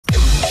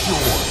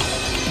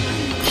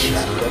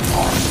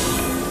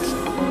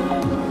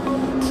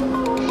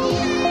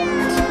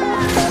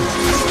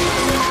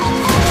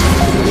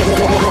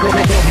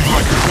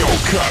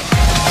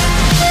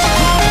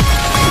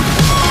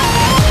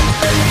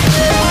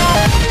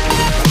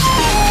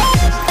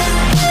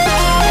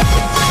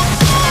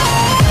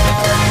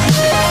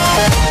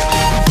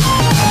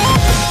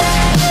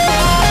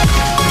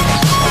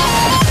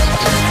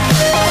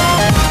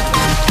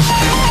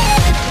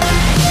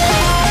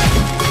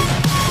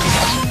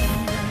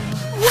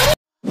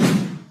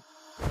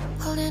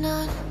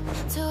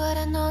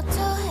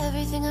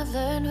I've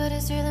learned what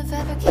is real and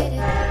fabricated.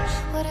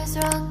 What is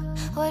wrong?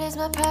 What is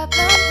my problem?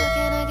 How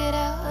can I get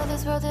out of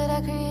this world that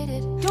I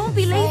created? Don't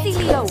be lazy,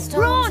 Leo.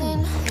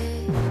 Run!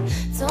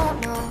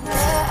 Don't know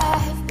where I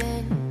have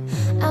been.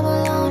 I'm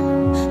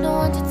alone, no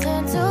one to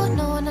turn to,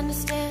 no one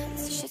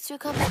understands. This shit's too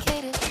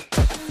complicated.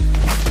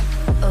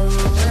 Oh,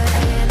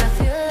 and I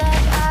feel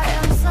like I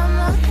am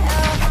someone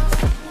else.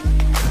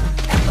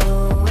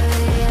 Oh,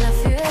 and I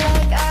feel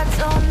like I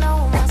don't know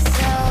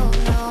myself,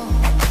 no.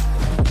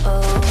 Oh,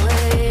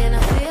 and I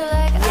feel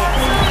like I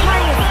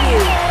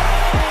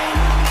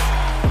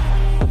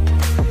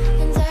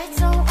and I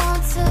don't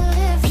want to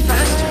live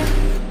faster,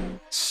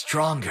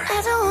 stronger.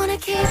 I don't wanna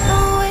keep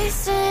on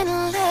wasting a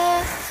life.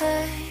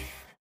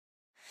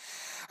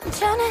 I'm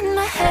drowning in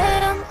my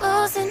head, I'm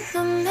losing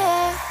the mind.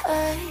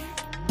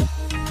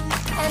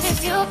 And if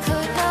you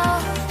could know,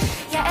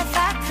 yeah, if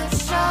I could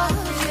show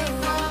you,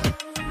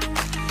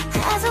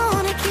 I don't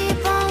wanna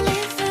keep on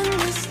living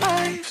this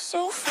life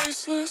so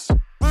faceless.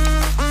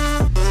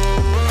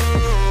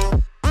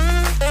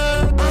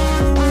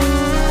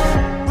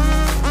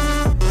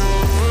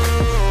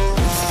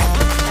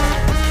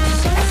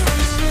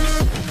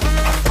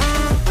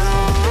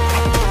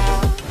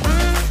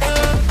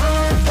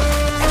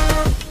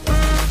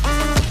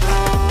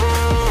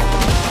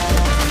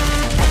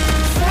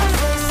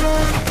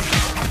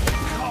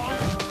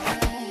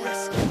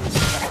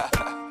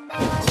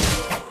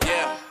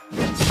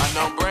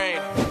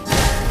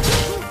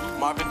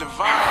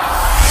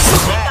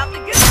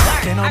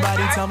 Can't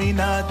nobody tell me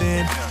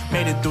nothing.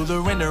 Made it through the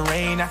rain and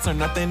rain. I turn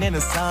nothing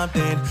into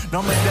something.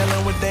 No more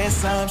dealing with their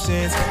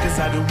assumptions. Cause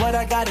I do what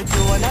I gotta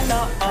do and I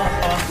know,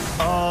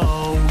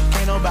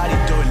 can't nobody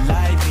do it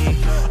like me.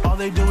 All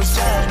they do is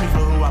judge me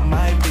for who I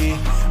might be.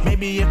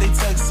 Maybe if they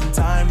took some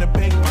time to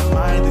pick my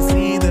mind to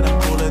see that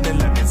I'm cooler than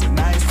lemons and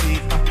iced tea.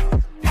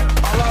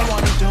 All I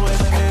wanna do is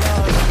live it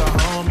up with the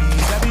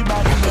homies.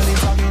 Everybody really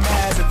talking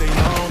ass if they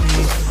know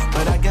me.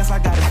 But I guess I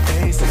gotta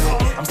face it.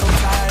 I'm so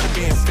tired of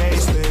being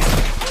faceless.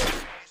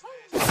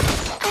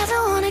 I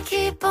don't wanna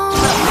keep on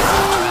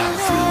living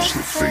Feels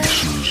the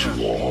faces you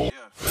are.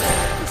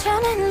 I'm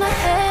drowning in my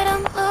head,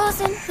 I'm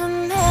losing the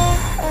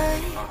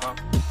mind.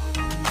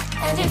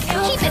 And if you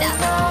Keep it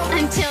up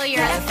until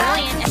you're as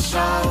brilliant as she.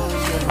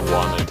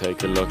 Wanna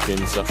take a look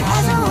inside? I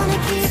don't wanna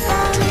keep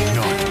on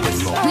living this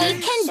life. We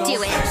can do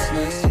it.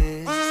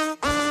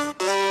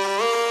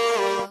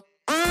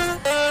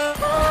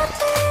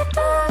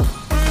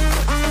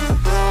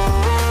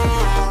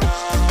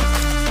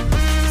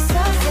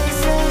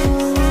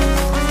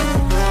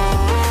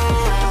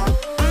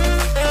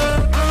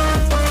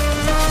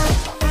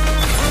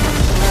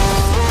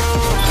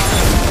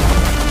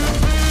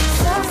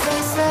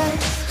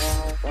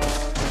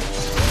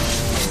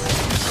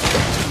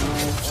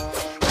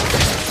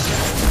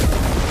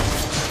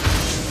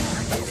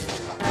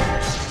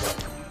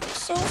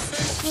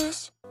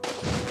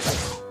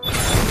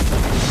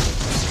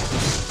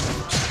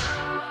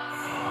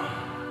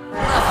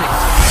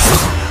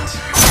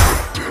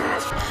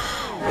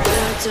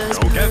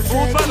 Don't get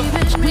fooled by the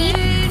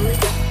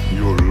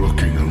You're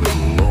looking a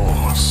little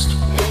lost.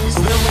 Is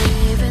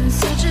there even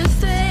such a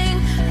thing?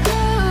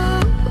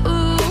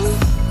 Ooh,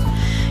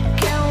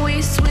 can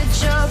we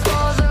switch up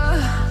all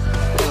the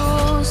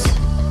rules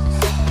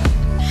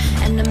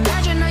and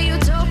imagine a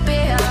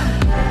utopia?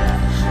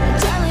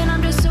 Darling,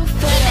 I'm just so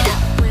fed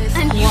up with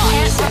And you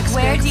can't look.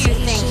 Where do you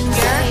think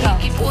you're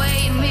going? Keep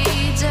weighing me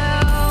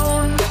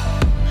down.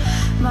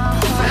 My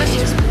heart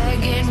is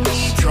begging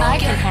me to I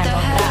can get the handle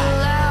hell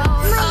that. out.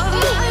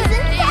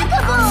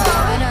 I'm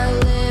gonna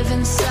live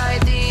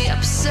inside the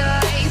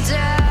upside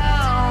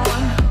down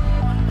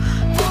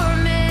for a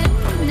minute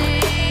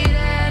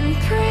and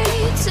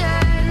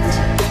pretend,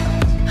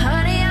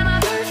 honey, I'm a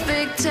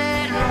perfect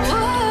 10.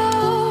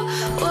 Whoa,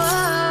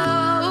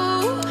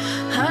 whoa,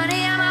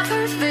 honey, I'm a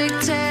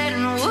perfect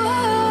 10.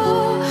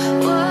 Whoa,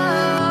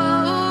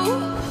 whoa,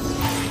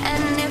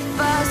 and if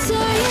I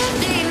say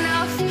it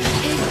enough,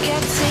 it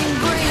gets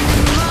ingrained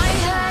in my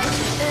head,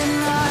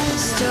 and I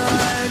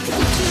start to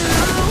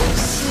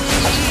see,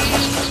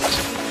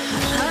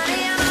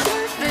 honey, I'm a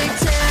perfect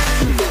 10.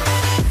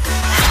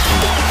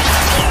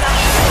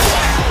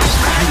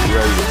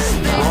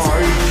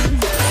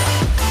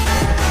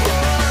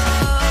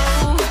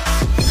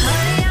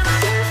 Honey, I'm a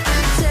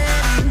perfect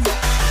 10.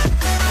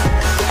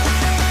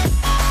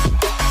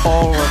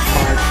 All of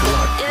my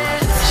blood.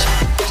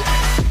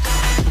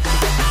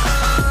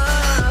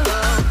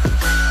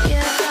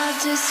 Yeah, I'm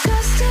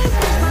disgusted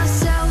with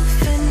myself,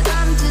 and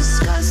I'm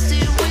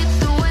disgusted with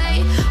the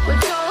way we're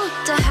told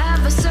to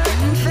have a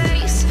certain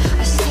face,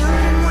 a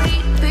certain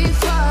weight,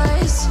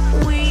 because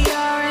we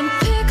aren't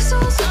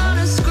pixels on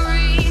a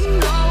screen.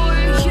 No,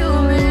 we're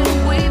human,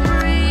 we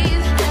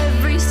breathe.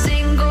 Every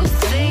single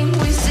thing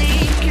we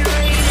see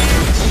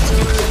curated,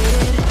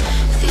 deleted.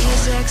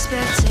 These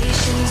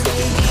expectations,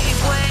 they keep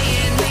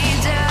weighing me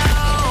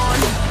down.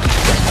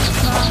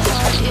 My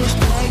heart is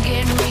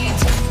begging me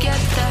to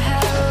get the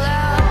hell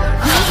out.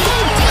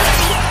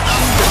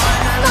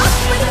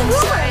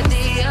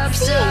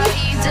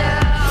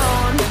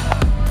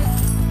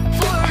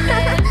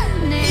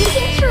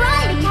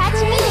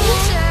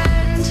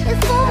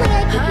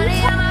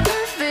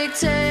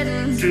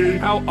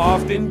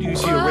 often do you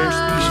see a rare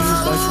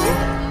species like me?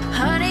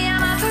 Honey,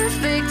 I'm a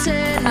perfect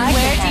 10.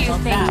 Where do you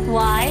think?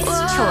 Wise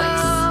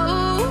choice.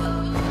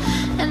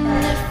 And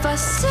if I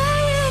say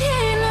it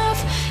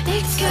enough,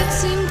 it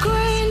gets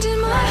ingrained in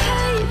my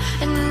head.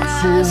 And I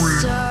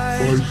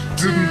start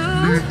didn't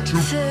mean to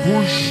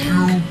push you.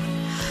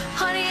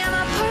 Honey, I'm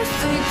a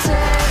perfect 10.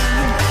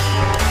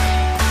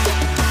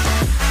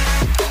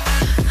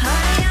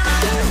 Honey, I'm a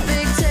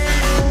perfect 10.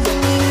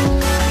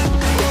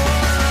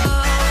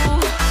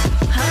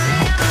 Honey,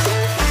 I'm a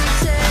perfect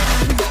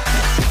 10.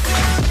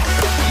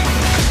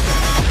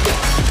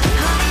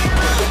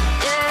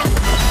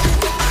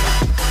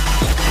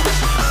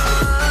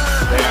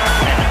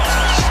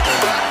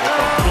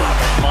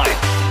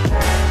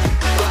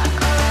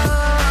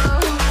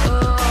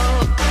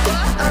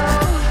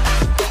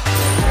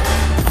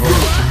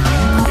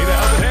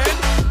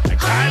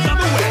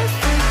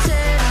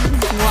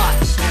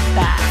 Watch your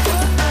back.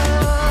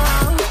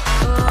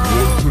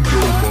 Want to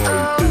know my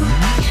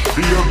age?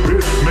 The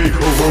abyss may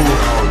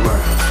corrode our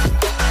land,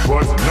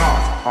 but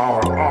not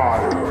our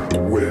iron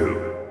will.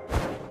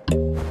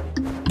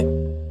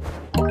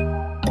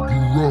 The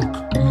rock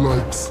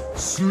likes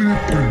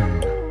sleeping.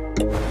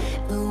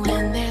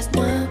 When there's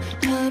no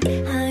hope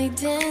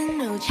hiding,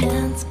 no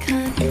chance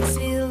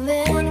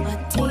concealing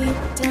what deep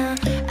down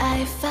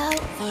I felt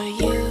for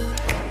you.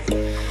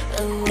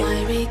 Oh, I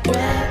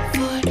regret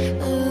for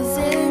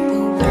losing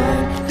the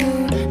one who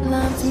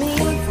loved me,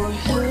 for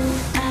who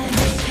I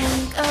can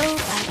go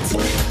back to.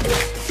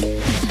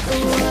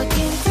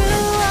 Walking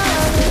through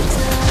all the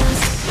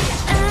dust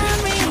and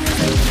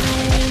breathing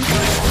pain,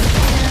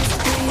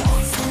 can't be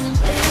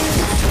simply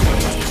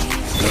happy.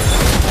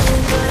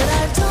 But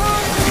I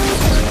don't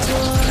close the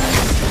door,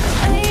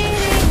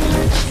 waiting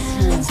a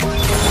chance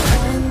when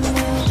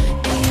we'll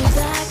be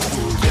back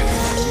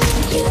together.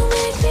 You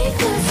make me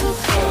feel so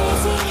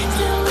crazy,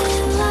 still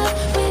in love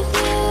with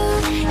you.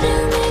 You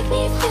make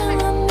me feel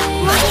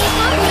amazing.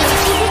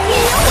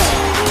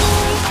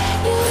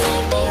 You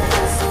make me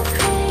feel so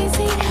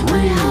crazy.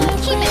 My heart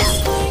breaks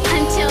for you.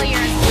 Until you're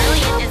as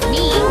brilliant as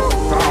me.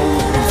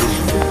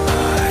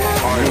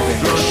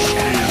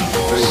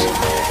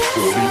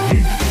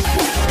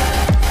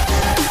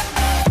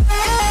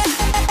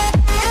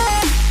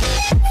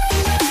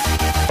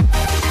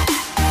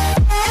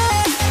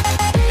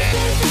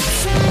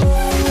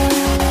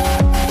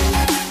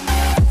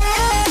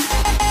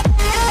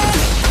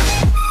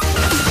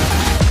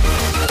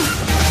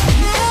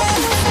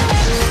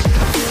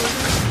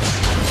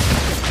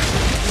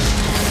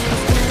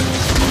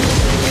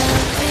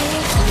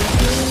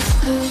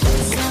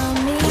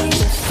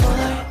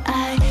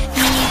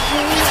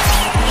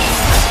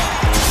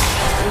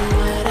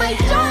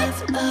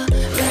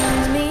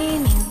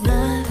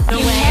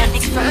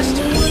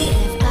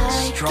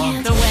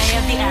 Strong. The way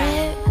of the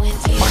eye.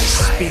 My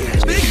spirit.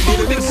 Big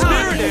moving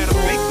spirit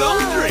animal. Make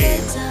those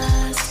dreams.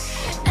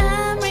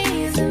 And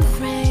reason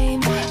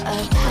frame a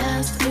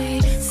past we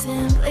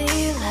simply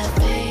let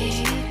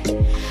fade.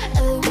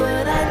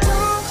 But I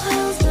don't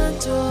close the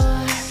door,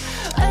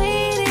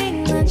 waiting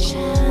the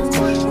chance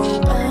when we'll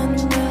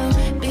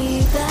be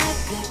back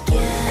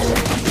again.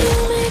 You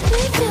make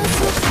me feel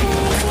so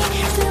crazy,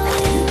 still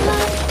in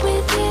love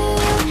with you.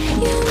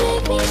 You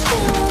make me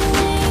feel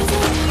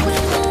amazing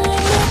when I'm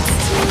next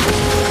to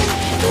you.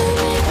 You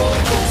make me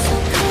feel so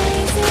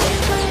crazy,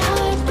 my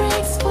heart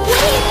breaks for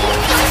you.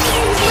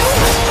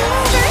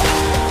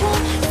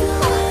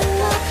 Still in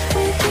love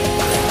with you.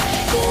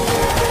 You make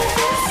me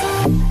feel so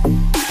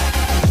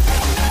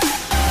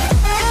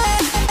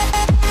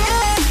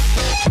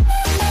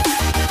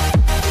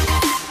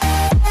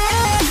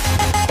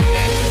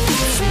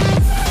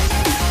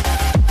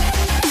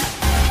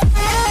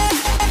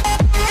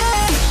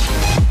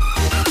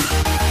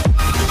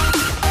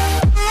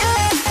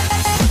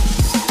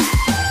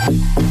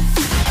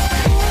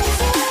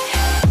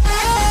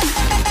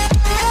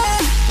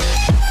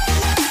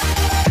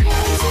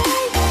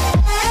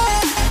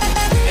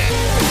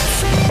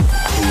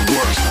The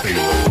worst thing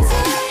in the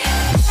world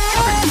is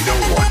having no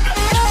one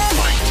to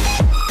fight.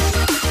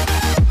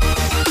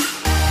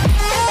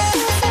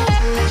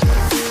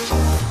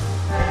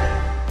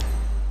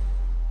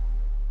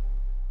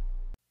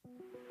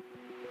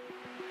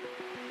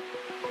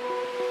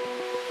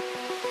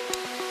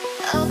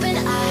 open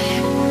eye,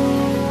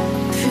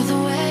 feel the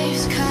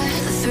waves cut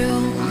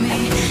through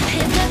me,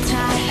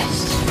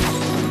 hypnotized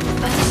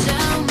by the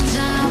sounds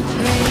I'm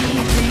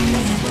breathing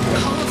in.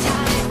 Hold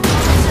tight,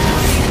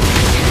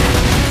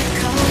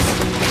 chemicals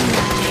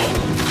collide.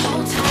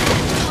 Hold tight,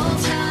 hold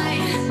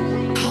tight,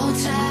 hold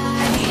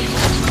tight.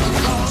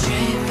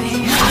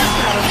 Dripping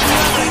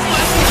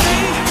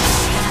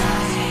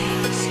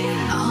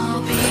all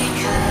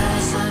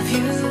because of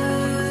you.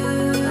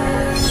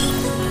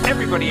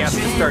 Everybody has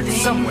to start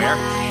somewhere.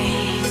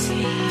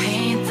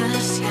 Paint the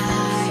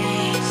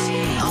skies,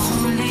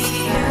 only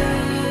you.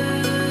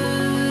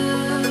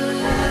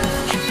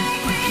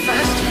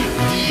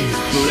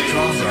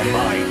 Strong are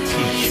my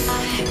teeth.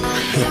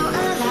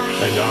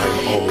 And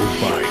I'm all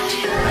bite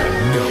and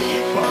no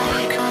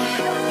bark.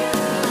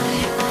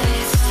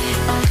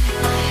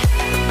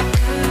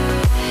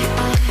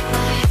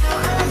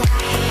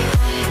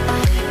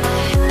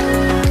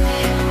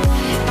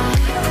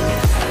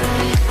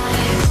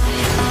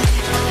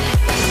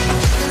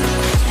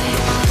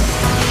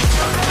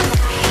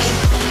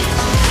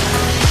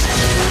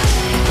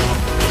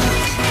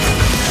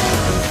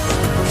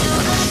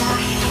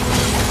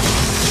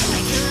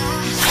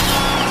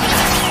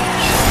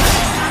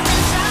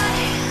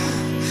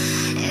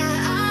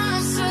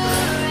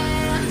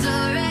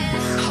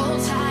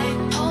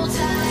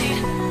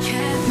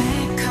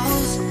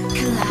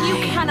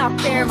 cannot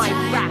bear my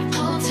wrath.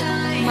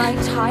 My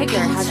tiger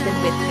has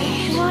been with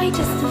me. Why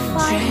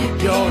justify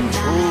it? Your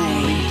true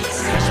leader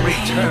has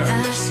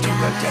returned to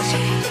the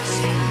desert.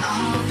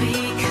 All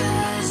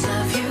because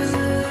of you.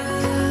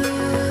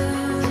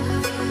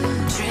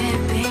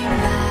 Dripping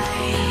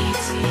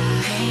lights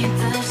paint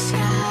the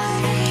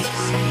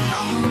skies.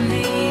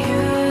 Only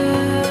you.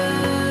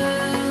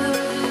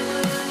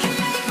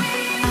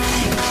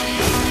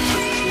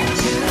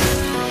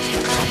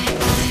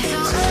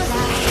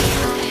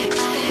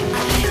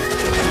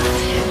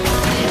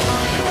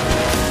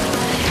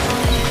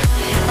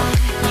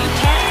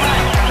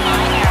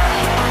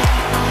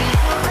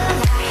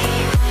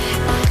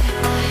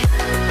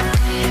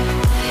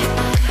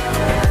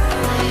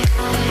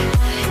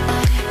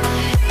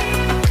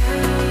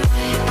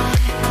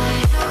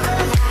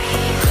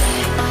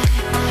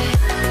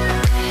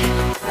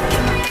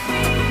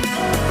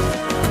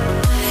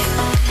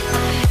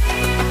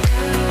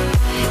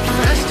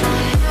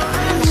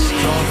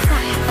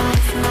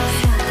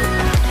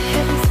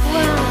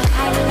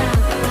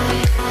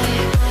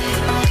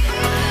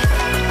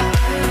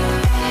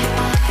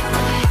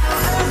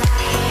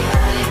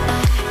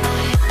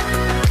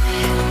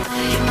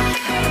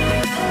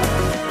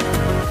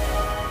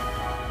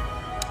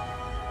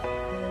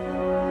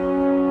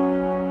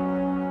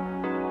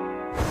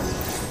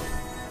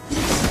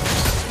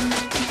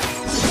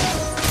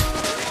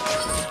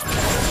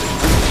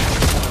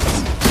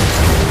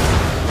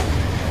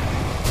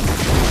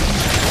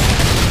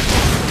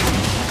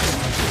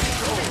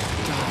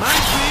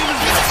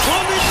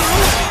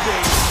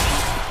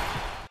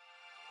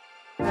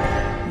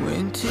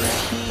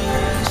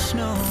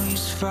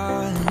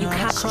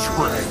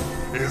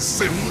 Is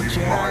simply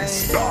my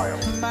style.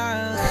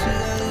 I'm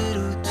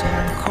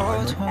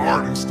an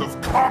artist of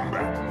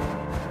combat.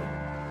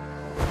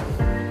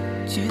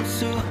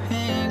 Enjoy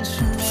being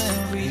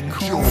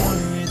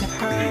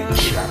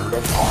shattered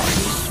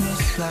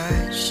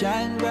apart.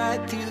 Shine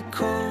bright through the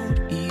cold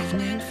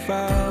evening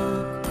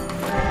fog.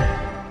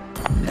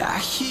 I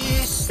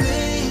hear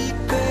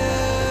sleepers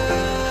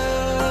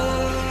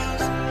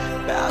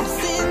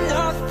bouncing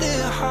off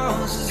the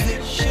houses. The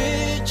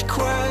church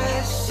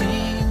choir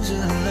sings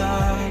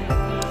aloud.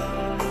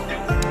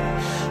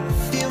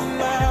 Feel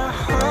my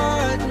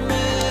heart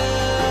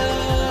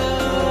melt.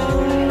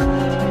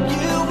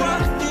 You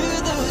walk through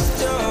those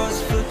doors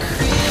for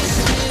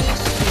Christmas.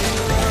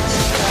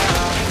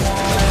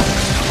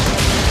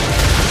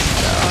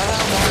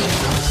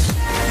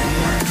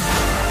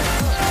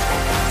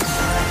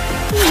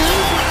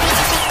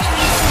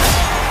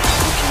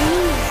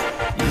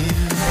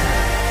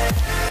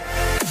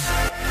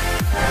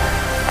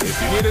 If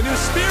you need a new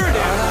spirit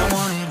animal,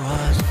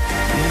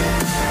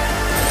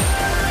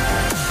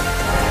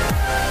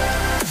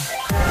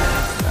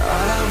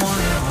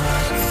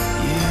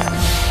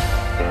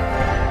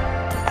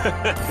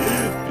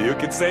 you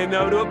can say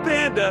no to a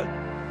panda.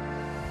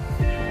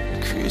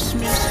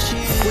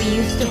 We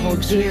used to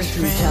hold dear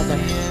to each other.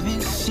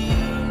 Haven't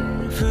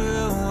seen for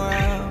a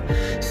while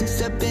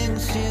since I've been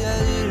to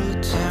that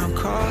little town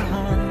called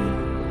home.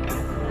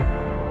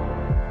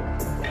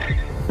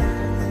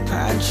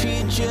 Pine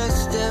tree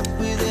dressed up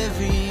with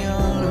every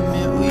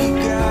ornament we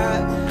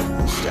got.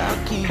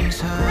 Stockings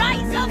hung.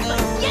 Rise up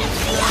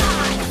against the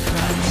odds!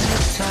 From the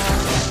top.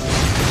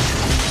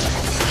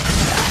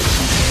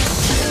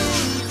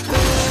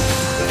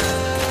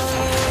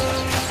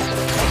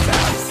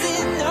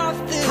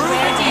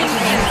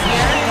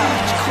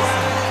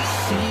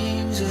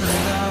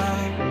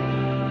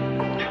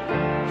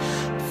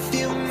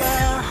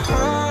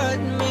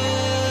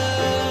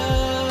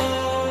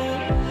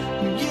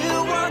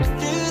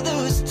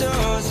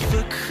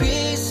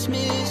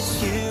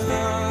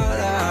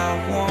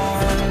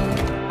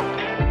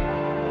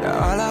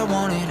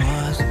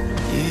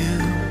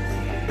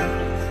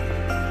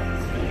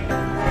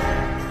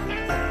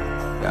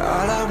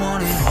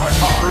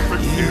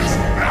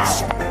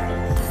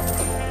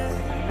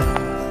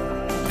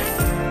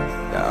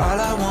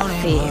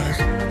 Fear.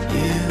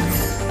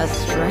 A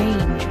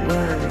strange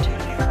word.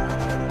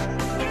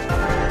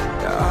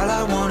 All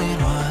I wanted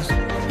was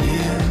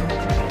you.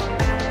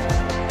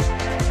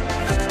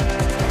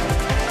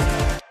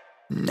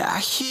 Now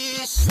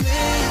he's sleeping.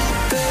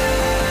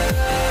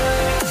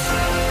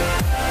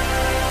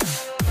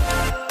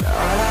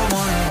 All I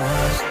wanted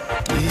was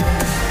you.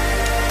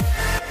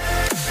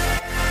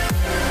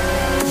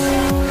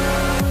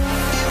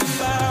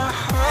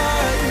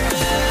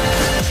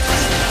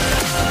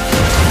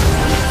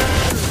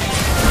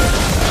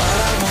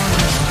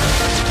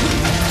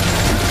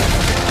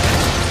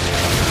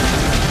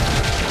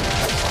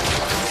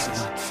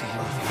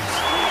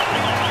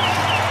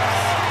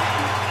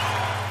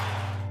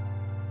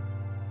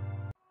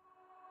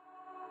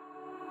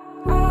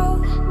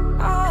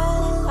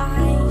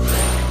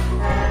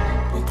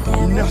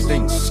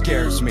 Nothing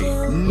scares me,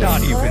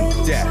 not even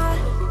death.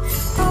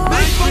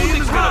 My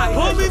dream is gonna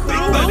pull me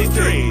through the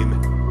stream.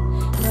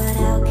 But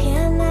how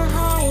can I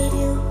hide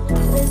you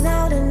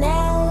without an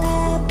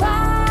alibi?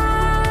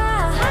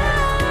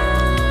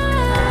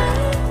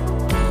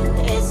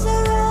 It's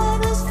alright.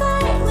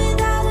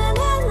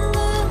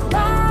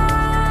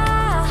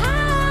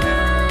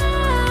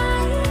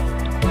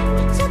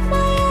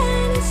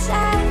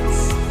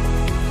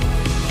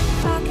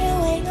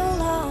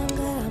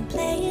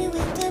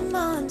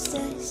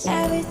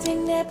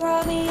 everything that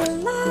brought me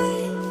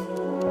alive.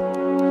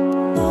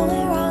 Going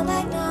around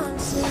like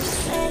nonsense,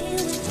 saying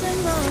it's the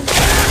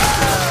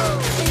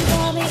nonsense. They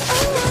brought me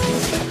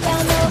alive,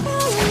 got no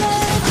alibi.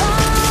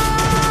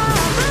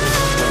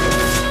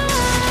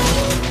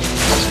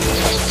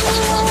 It's the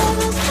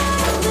love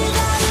start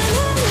without an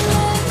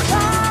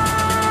alibi.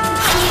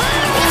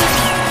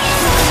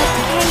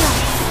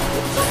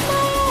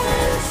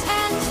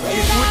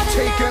 It would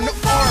take an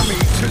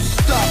army to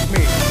stop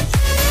me.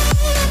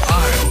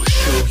 I'll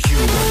show you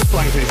what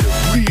fighting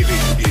really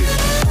is.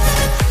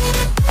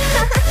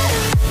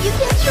 You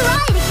can try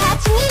to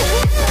catch me.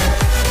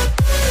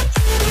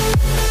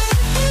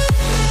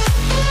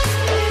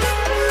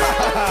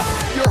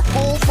 Your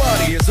whole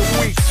body is a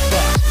weak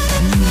spot.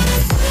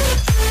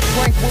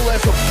 Tranquil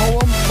as a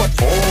poem, but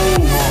All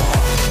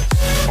lines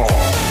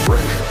are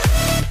ready.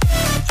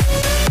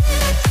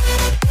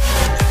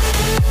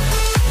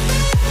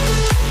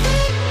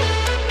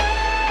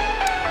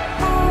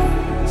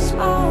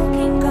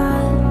 Smoking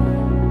gun,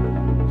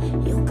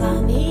 you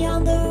got me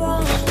on the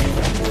run.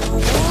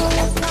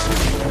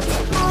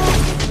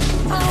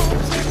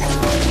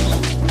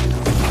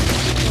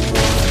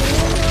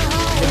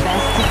 The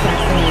best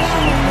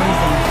assassination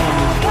comes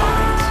in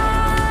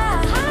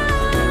handy.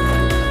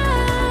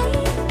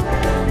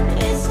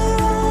 It's a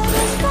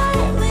roller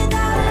fight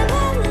without an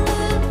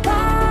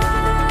alibi.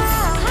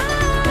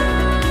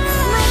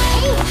 My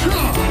aim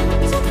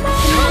took my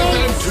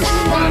hands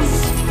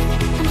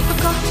and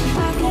forgotten.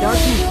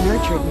 Darkness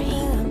nurtured me,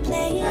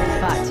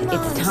 but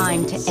it's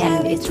time to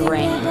end its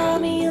reign.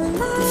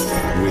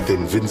 With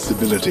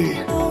invincibility,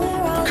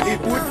 it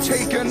would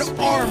take an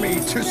army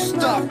to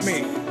stop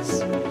me.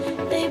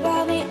 They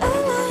brought me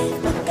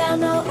alive, but got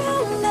no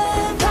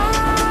alibi.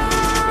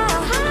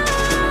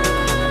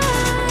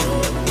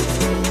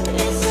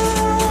 It's a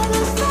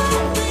roller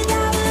fight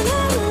without an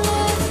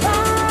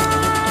alibi.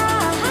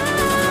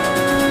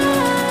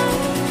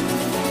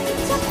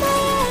 Took my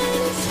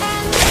hands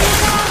and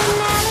without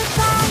an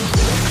alibi.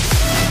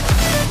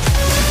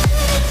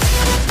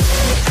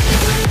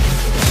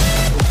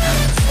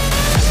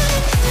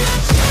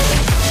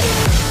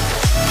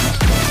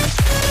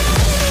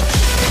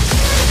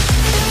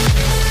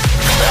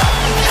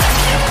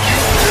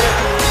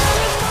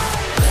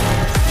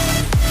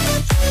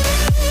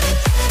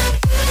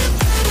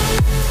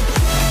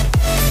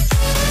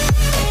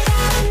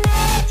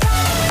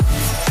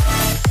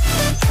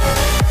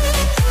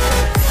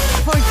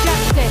 For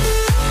justice!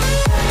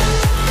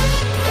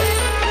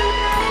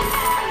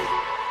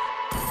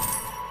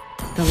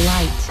 The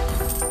light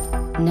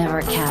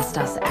never cast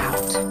us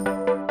out.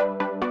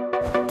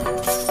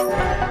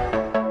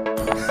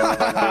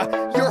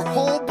 Your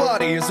whole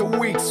body is a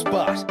weak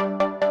spot.